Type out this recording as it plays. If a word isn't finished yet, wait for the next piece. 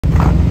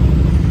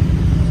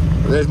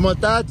There's my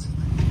dad.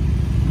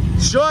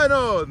 Shine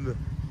on!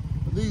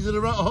 These are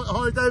the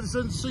Harley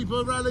Davidson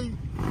Super Rally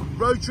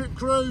Road Trip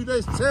crew.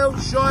 There's Tell,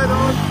 Shine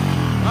on.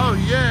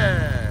 Oh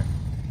yeah!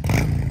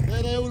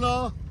 There they all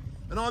are.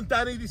 And I'm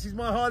Danny, this is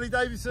my Harley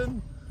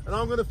Davidson. And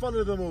I'm going to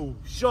follow them all.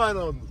 Shine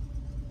on.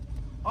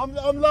 I'm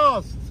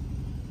last.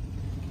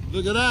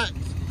 Look at that.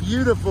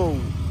 Beautiful.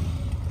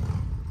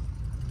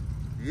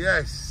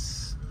 Yes.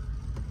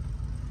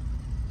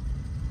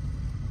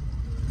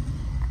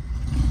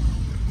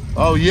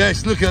 Oh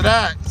yes, look at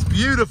that. It's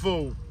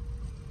beautiful.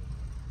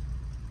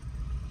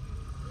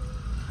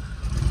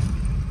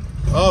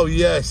 Oh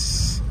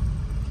yes.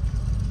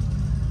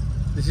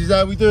 This is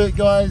how we do it,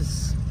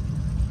 guys.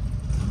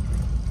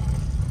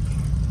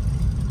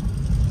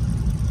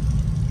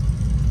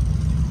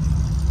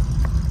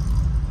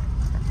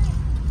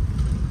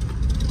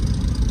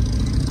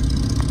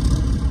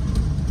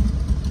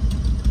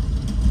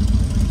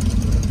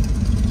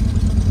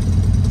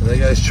 There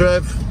goes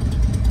Trev.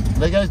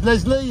 There goes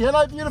Leslie.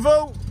 Hello,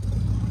 beautiful.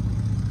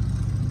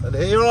 And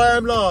here I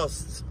am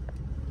last.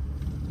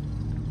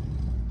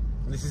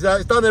 And this is how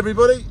it's done,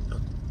 everybody.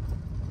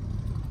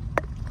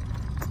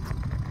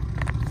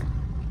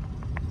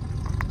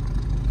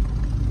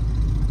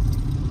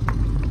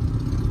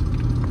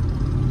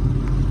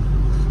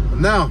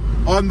 And now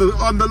I'm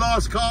the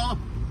last car.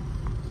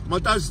 My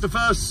dad's the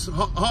first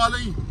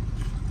Harley,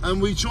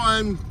 and we try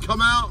and come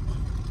out.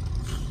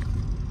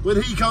 When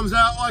he comes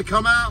out, I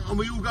come out, and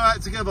we all go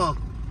out together.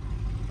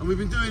 And we've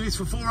been doing this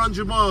for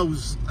 400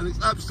 miles, and it's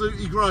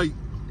absolutely great.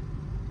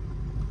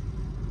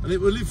 And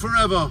it will live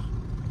forever.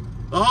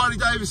 The Harley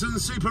Davidson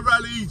Super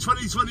Rally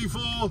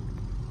 2024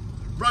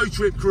 Road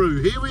Trip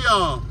crew. Here we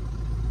are.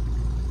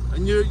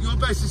 And your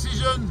best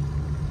decision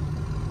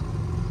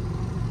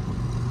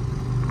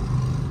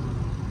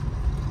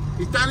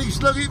is Danny's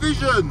Sluggy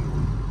Vision.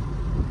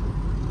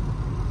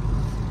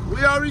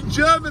 We are in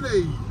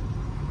Germany,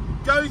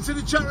 going to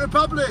the Czech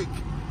Republic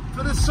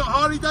for the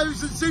Harley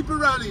Davidson Super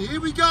Rally.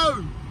 Here we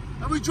go.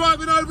 And we're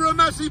driving over a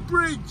massive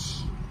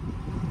bridge.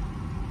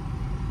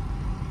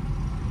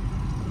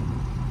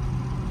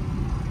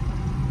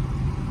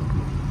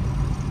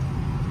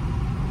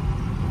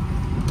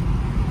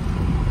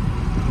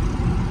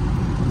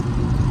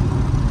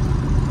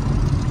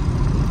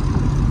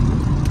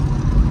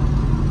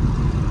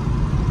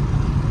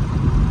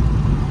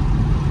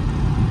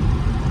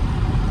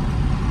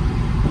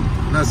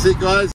 And that's it, guys.